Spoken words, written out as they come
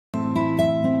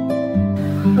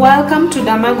Welcome to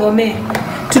Dama Gourmet.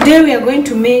 Today we are going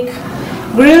to make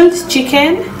grilled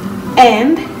chicken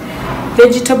and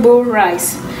vegetable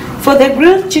rice. For the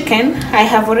grilled chicken, I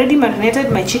have already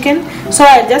marinated my chicken, so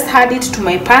I just add it to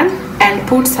my pan and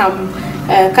put some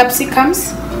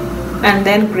capsicums and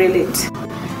then grill it.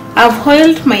 I've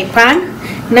oiled my pan.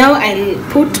 Now I'll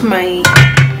put my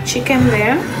chicken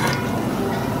there.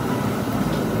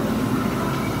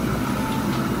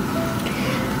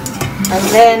 And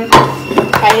then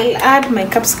I'll add my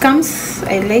capsicums.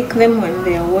 I like them when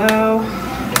they are well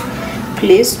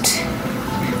placed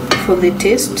for the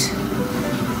taste.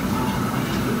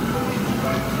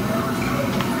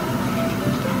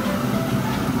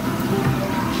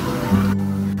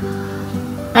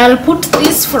 I'll put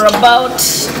this for about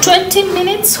 20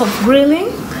 minutes of grilling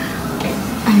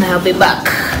and I'll be back.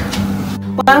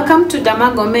 Welcome to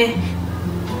Dama Gourmet.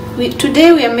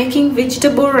 Today we are making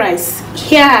vegetable rice.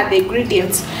 Here are the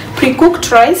ingredients: pre-cooked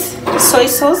rice, soy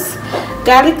sauce,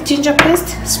 garlic ginger paste,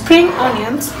 spring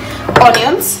onions,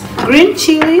 green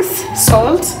chilies,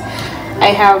 salt. I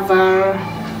have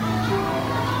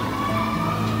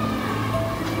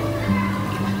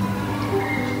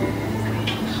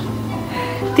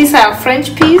these are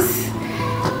French peas,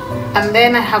 and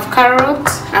then I have carrot,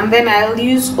 and then I'll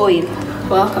use oil.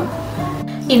 Welcome.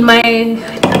 In my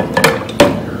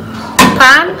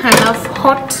pan I have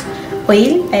hot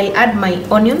oil. I'll add my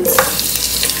onions.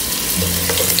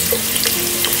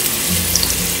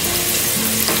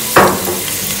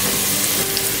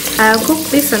 I'll cook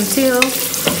this until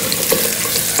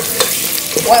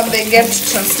when they get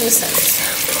translucent.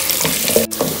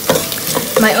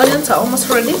 My onions are almost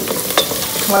ready.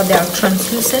 While they are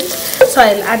translucent, so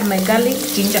I'll add my garlic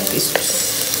ginger paste.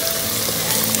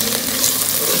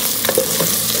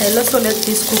 I'll also let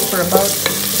this cook for about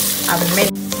a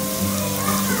minute.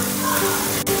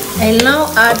 I'll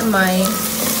now add my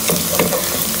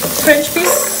French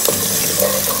peas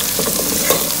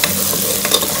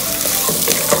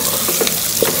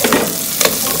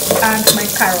and my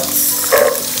carrots.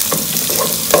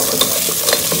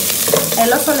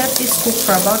 I'll also let this cook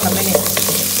for about a minute.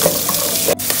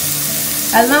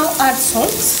 I'll now add salt.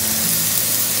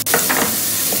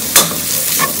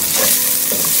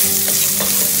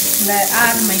 And I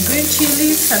add my green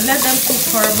chilies and let them cook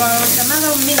for about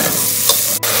another minute.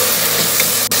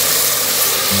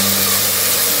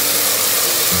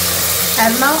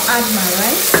 I'll now add my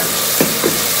rice.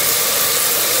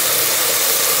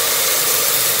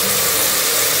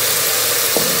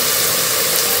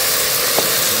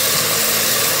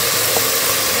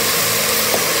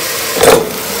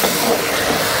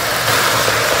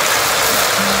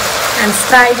 And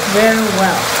stir it very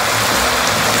well.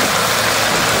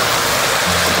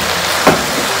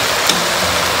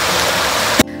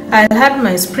 I'll add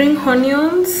my spring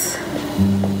onions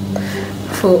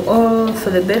for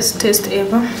the best taste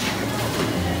ever.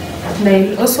 And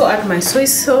I'll also add my soy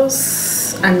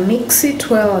sauce and mix it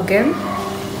well again.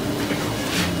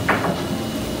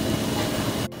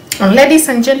 And ladies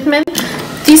and gentlemen,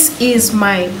 this is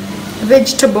my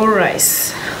vegetable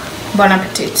rice. Bon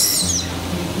appetit.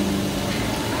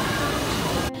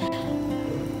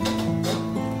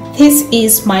 This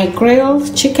is my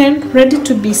grilled chicken ready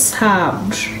to be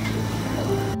served.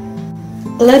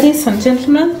 Ladies and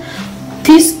gentlemen,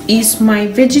 this is my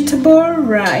vegetable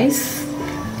rice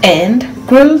and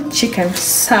grilled chicken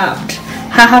served.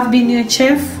 I have been your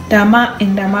chef, Dama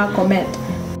in Dama Gourmet.